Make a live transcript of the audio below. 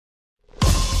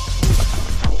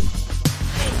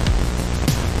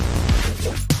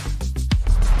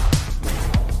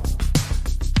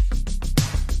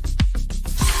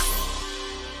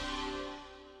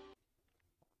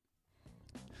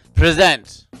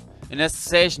present in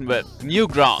association with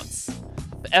Newgrounds,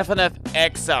 FNF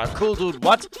XR, Cool Dude,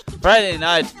 what? Friday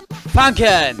Night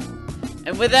Funkin!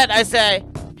 And with that I say,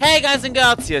 hey guys and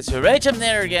girls, here's your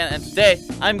Achampnator again, and today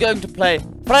I'm going to play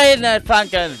Friday Night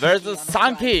Funkin versus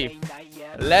Sunky.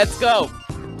 Let's go!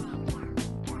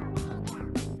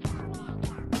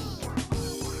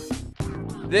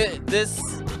 This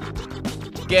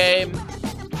game,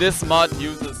 this mod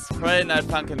uses Friday Night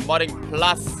Funkin modding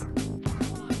plus.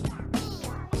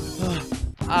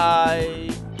 I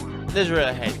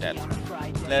literally hate that.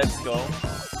 Let's go.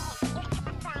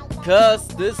 Cause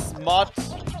this mod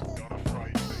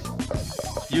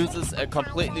uses a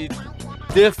completely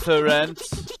different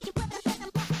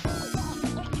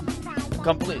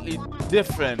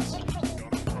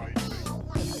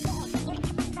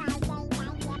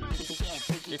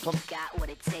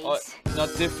oh, not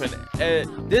different.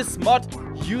 This mod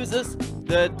uses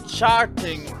the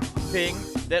charting thing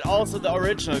that also the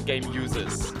original game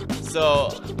uses. So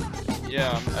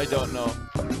yeah, I don't know.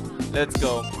 Let's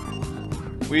go.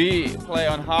 We play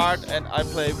on hard and I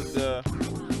play with the...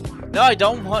 No, I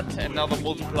don't want another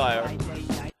multiplier.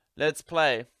 Let's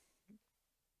play.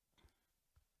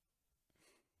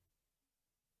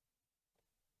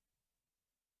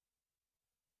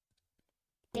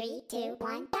 Three, two,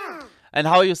 one, go. And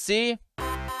how you see,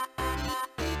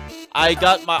 I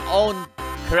got my own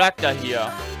character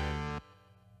here.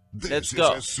 Let's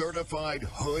go. This is a certified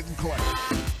hood claim.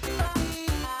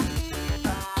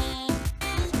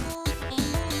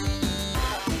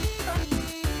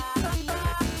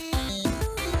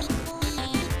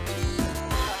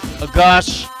 Oh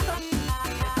gosh.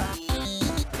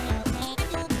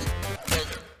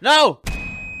 No!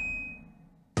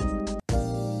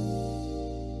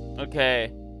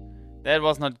 Okay. That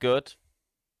was not good.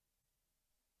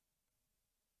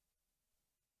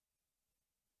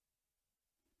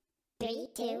 Three,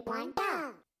 two, one,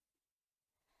 go.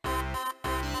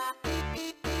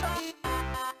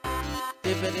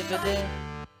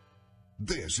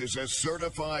 This is a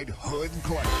certified hood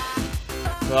claim.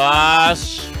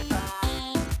 Gosh.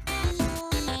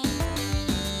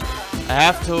 I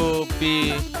have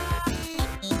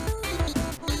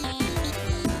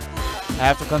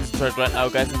to concentrate right now,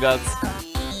 guys and girls.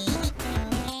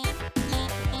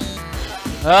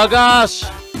 Oh gosh!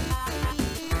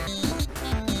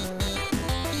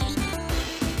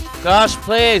 Gosh,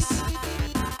 please!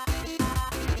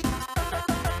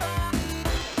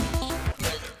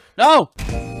 No!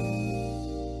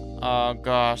 Oh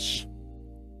gosh.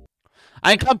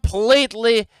 I can't play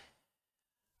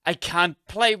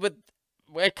with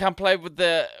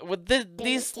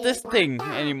this thing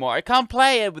anymore. I can't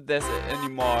play it with this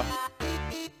anymore.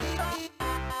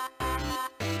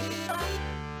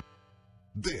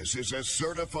 This is a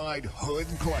certified hood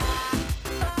claim.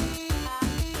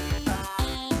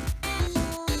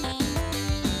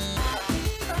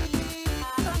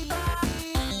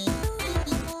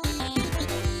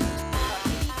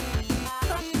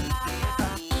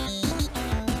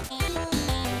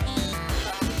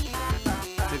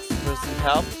 60%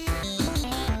 help.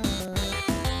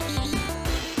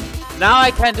 Now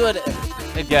I can do it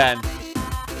again.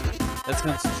 Let's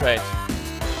concentrate.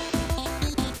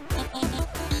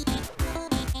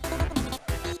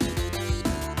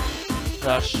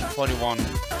 Gosh, 41.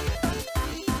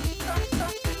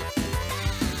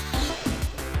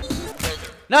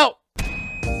 No!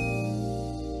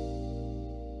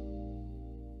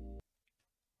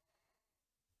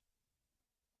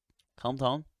 Calm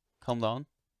down. Calm down.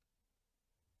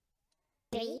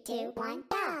 Three, two, one,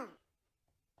 go.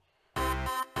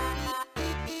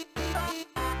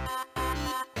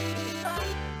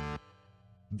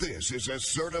 This is a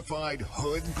certified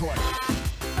hood claim.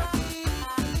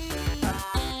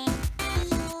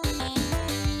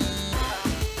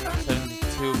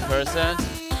 72%.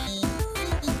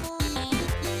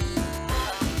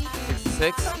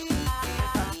 66.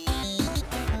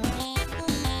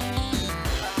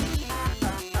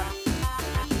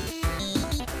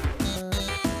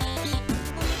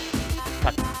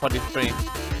 43.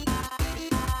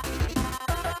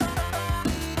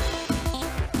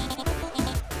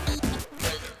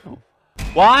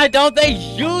 Why don't they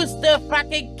use the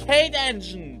fucking Kate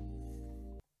engine?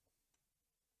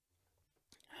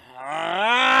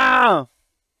 Ah!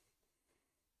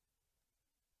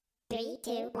 3,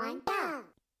 2, 1, go.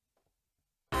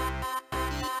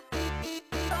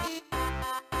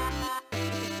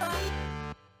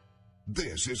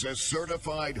 This is a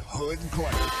certified hood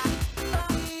claim.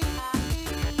 66%.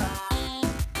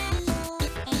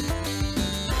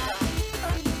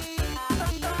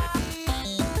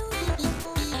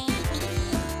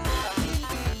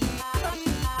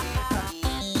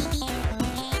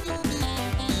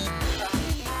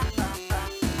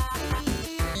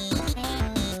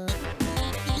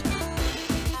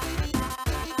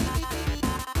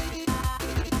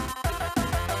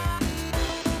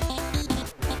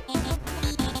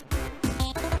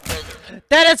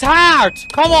 That is hard!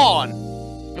 Come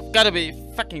on! You've gotta be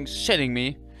fucking shitting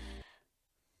me.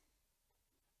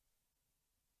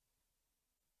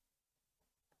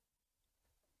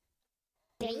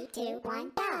 Three, two,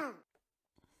 one, go.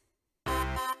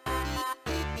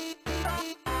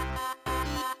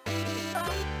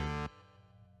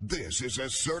 This is a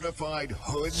certified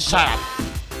hood. Shut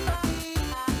up!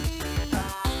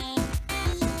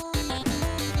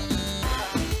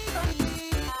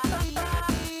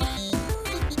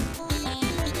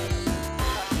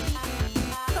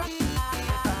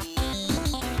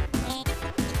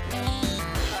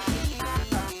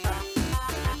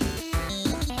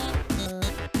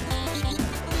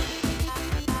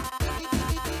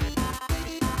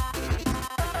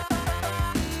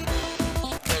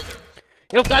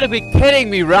 You've got to be kidding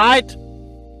me, right?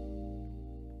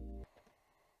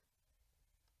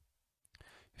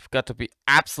 You've got to be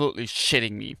absolutely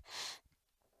shitting me.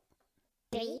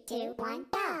 Three, two, one,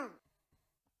 go.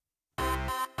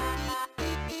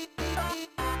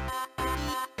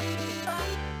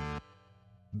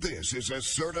 This is a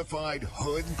certified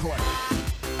hood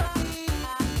claim.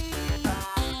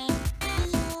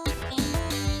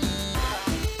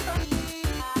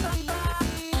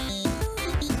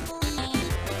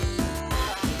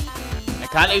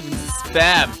 Can't even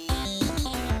spam.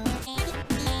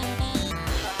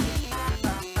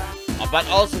 Oh, but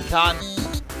also can't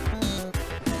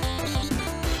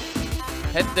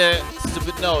hit the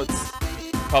stupid notes,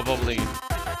 probably.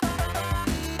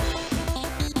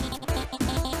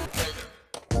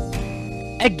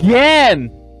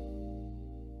 Again!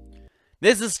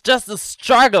 This is just a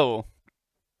struggle.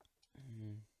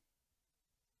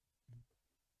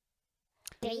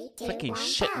 Three, two, Fucking one,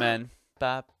 shit, go. man.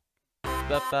 Bop.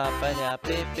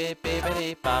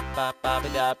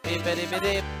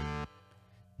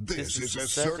 This is a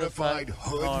certified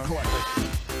hood claim.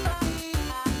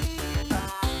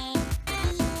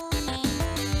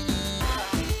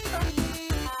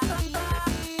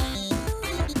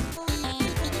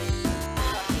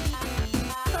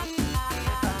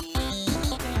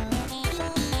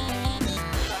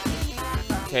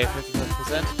 Okay,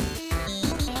 55%.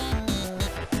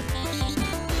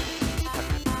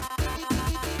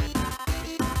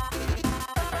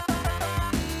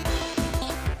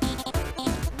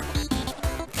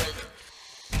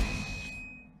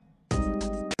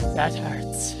 That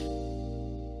hurts.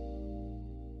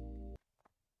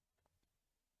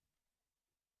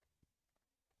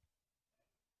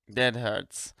 That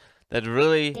hurts. That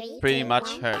really Three, pretty two, much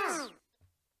one, hurts. go.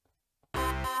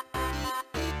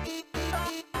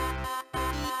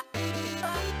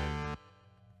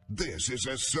 This is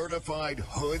a certified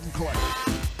hood claim.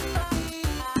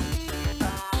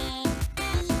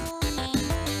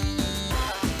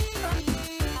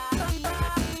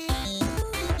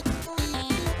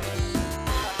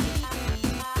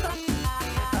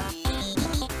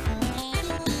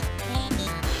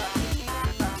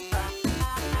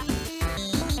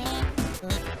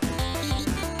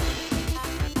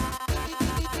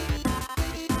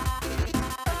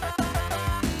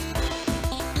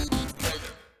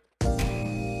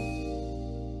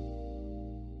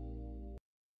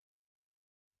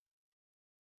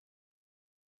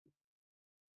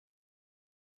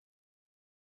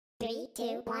 Three,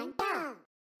 two, one, go.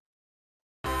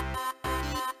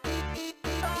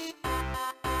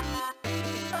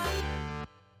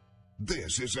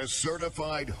 This is a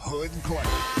certified hood claim.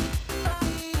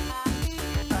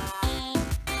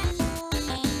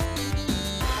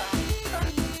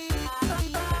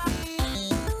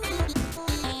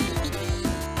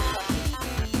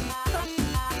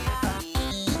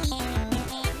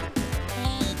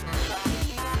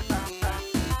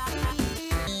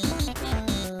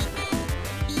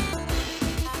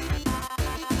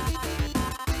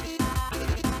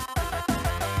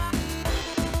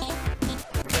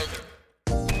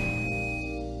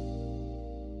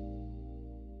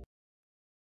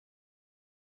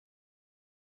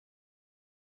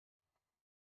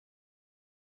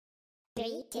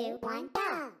 Three, two, one,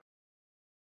 go.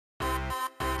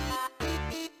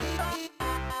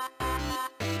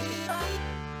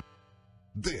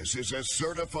 This is a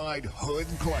certified hood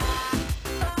claim.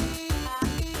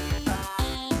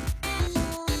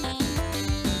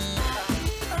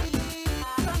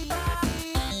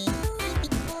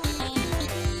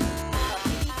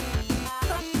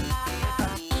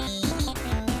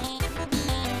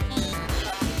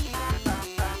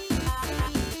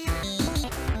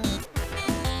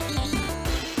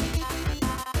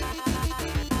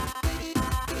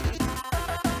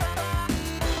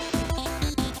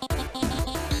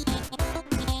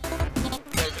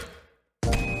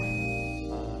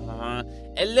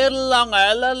 A little longer,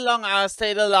 I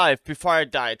stayed alive before I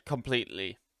died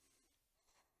completely.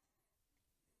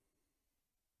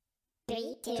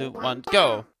 3, 2, 2, 1, 1,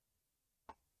 go.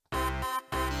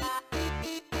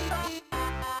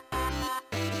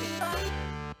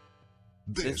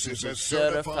 This is a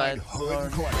certified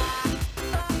hood clap.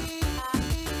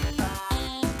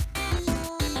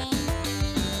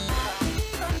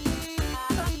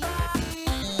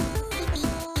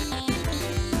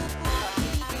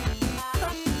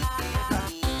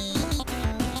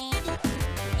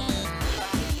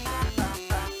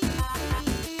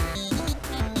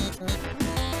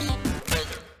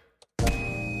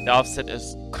 The offset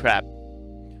is crap.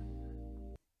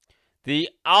 The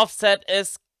offset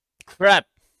is crap.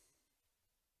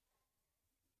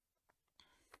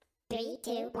 3,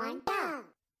 2, 1, go.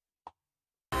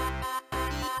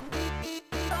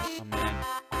 Oh man.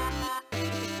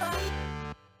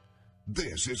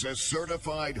 This is a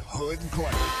certified hood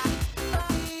clap.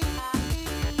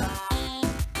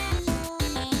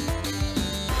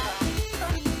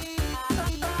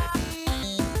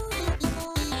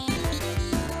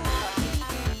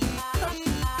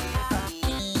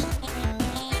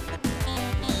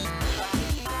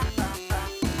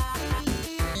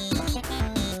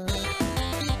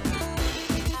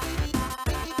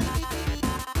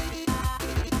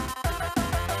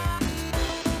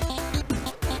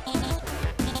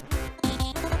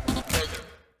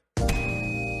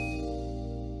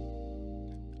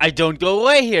 I don't go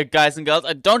away here, guys and girls.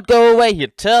 I don't go away here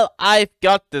till I've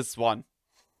got this one.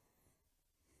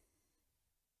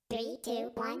 3,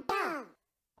 2, 1, go.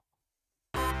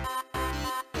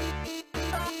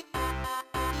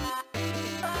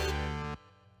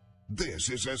 This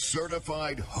is a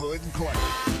certified hood clap.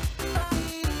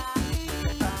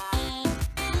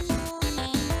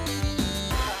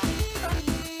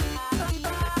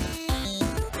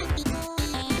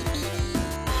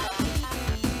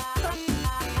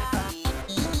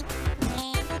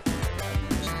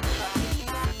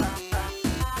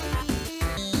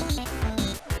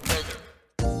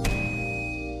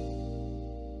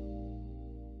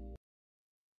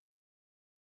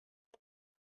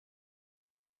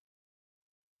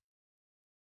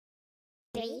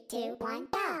 Three, two, one,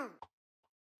 go!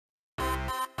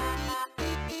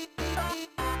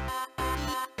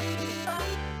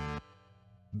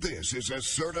 This is a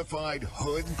certified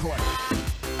hood clap.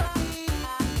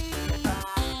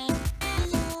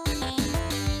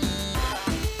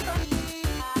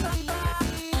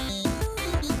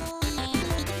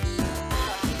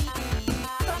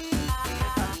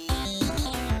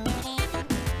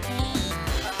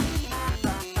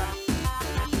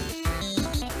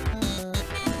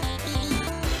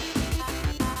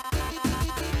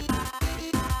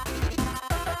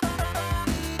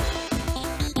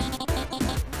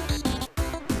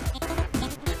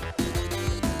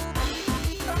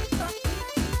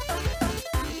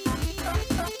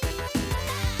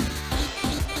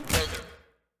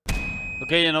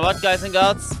 Okay, you know what, guys and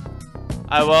girls?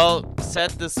 I will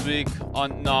set this week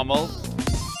on normal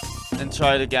and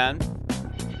try it again.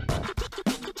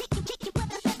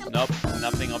 Nope,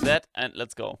 nothing of that, and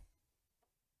let's go.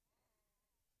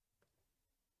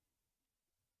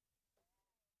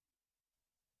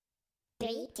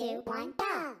 Three, two, one,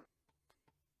 go!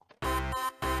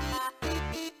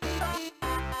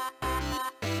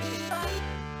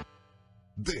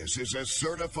 This is a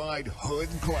certified hood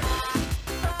clap.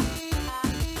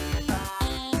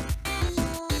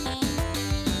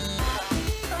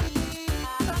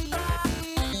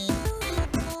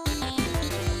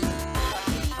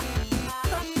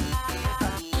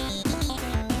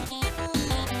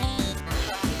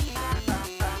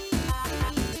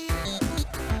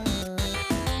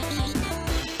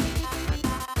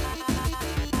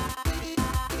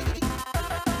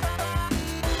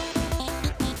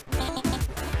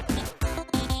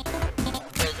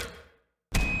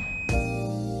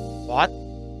 What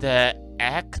the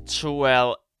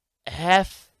actual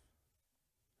F?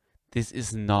 This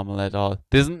isn't normal at all.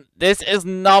 This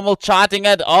isn't normal charting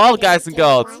at all, guys and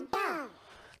girls.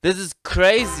 This is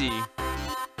crazy.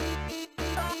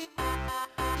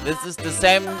 This is the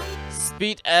same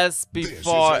speed as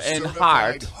before in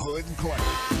hard. Hood clap.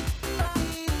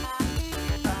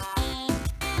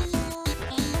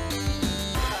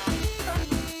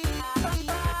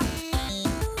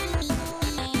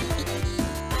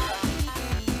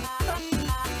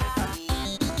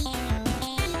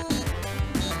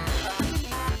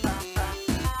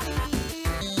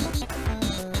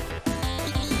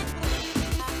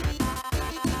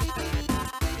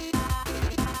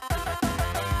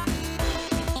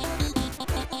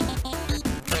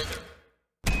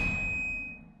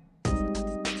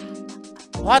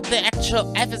 What the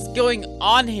actual F is going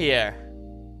on here?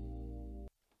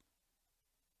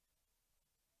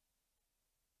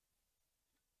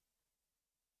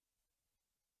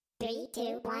 Three,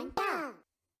 two, one, go.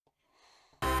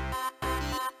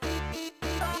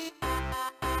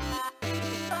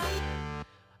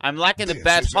 I'm like in a This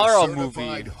bad is horror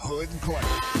certified movie. hood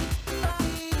clash.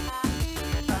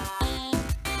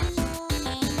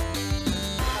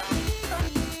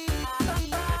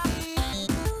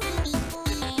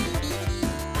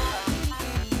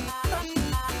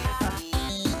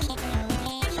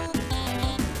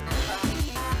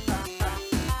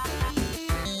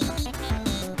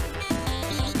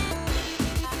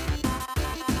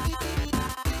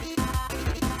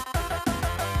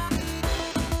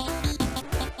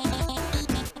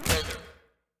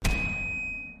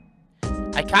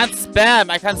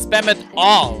 I can't spam at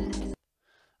all.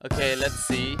 Okay, let's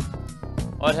see.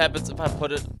 What happens if I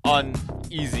put it on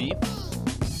easy?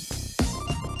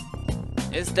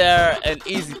 Is there an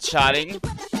easy charting?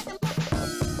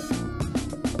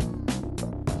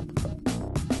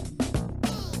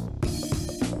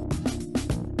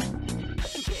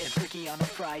 Getting freaky on a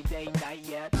Friday night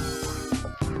yet.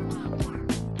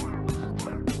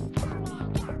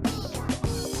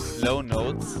 Slow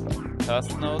notes,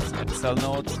 first notes, Excel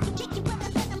notes.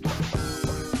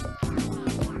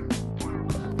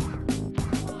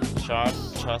 Chart,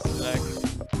 just like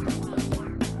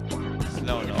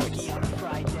slow notes.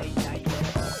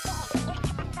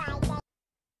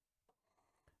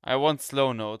 I want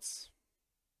slow notes.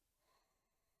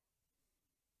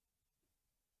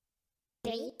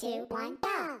 3, 2, 1,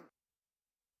 go.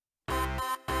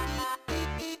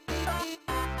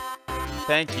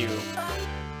 Thank you.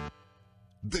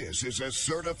 This is a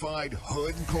certified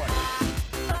hood clash.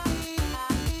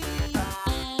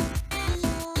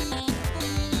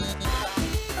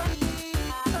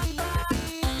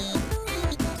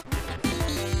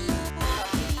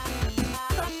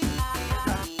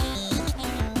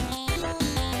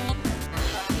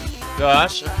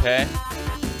 Gosh, okay.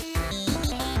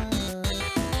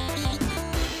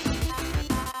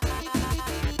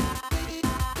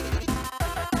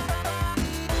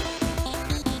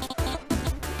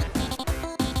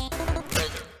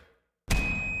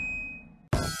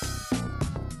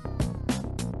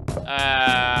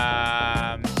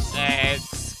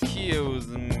 Excuse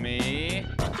me.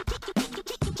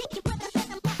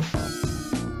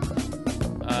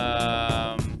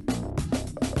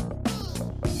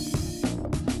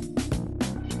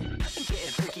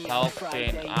 Health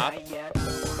gain up.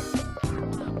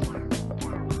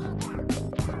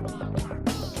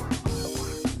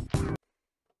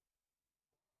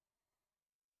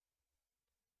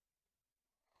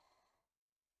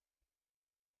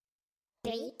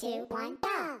 Three, two, one,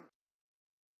 go.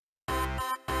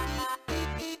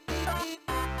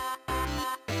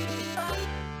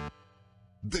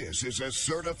 This is a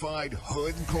certified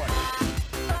hood clash.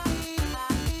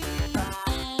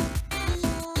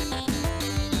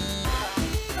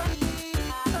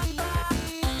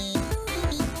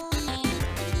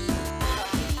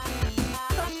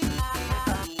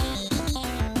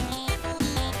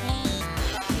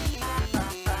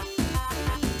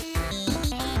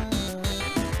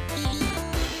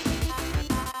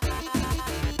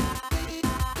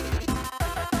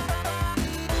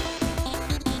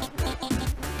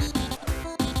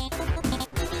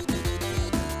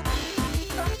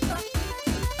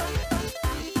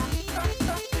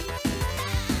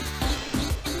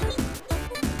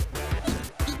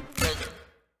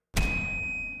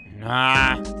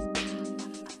 Ah.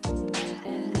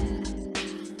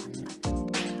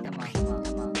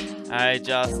 I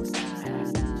just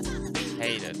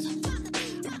hate it.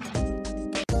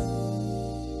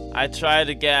 I try it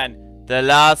again. The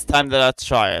last time that I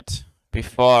try it.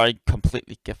 Before I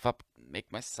completely give up and make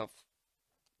myself...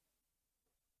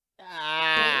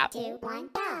 Ah. 3, 2, 1,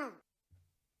 go.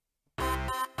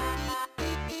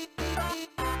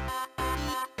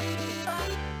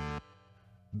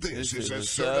 This is a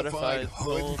certified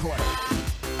hood clash.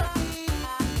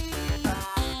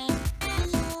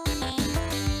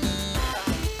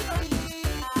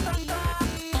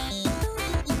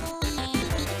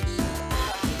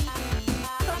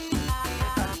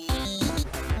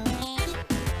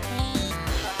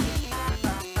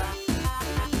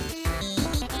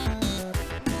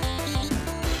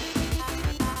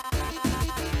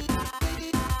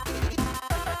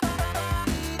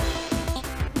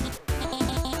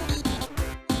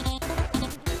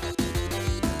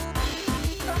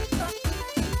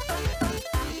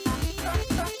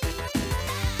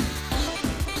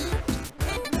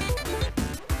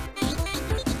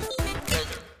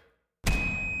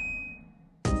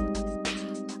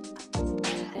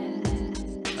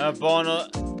 Bonus.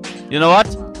 You know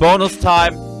what? Bonus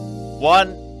time.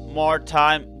 One more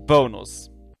time bonus.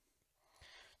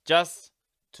 Just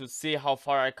to see how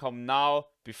far I come now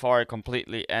before I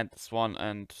completely end this one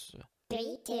and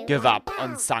 3, 2, give 1, up go.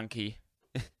 on Sunky.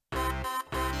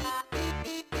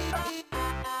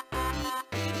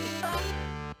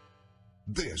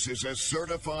 This is a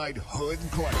certified hood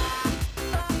clap.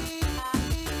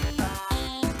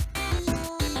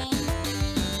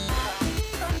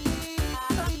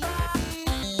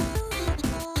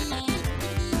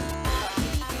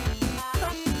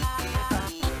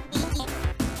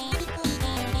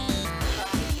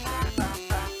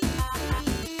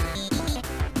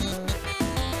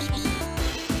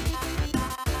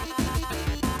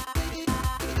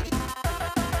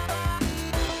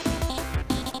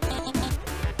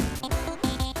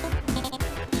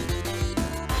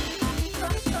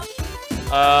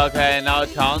 Okay, now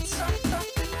it counts.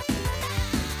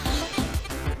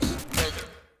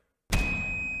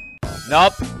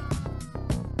 Nope.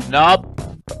 Nope.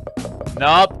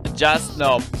 Nope. Just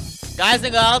nope. Guys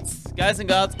and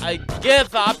girls, I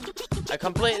give up. I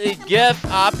completely give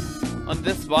up on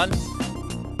this one.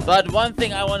 But one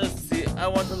thing I want to see, I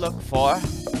want to look for,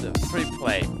 the free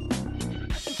play.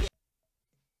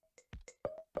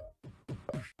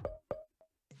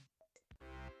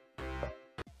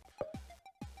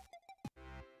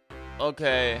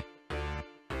 Okay,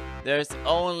 there's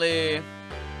only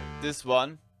this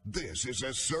one. This is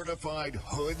a certified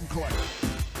hood clap.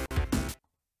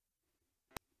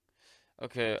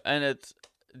 Okay, and it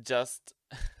just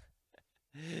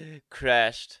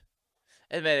crashed.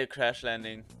 It made a crash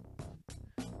landing.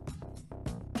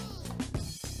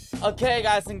 Okay,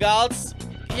 guys and girls,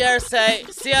 here say,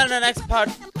 see you on the next part.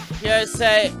 Here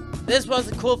say, this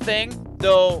was a cool thing,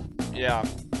 though, yeah,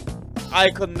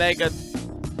 I couldn't make it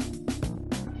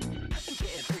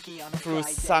through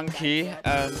Sunky,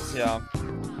 and yeah.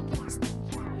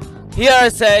 Here I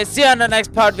say, see you on the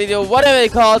next part video, whatever you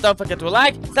call it. Don't forget to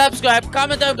like, subscribe,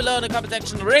 comment down below in the comment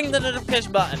section, ring the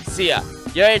notification bell, and see ya.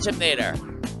 Your Achampnator.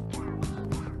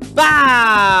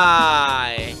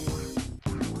 Bye!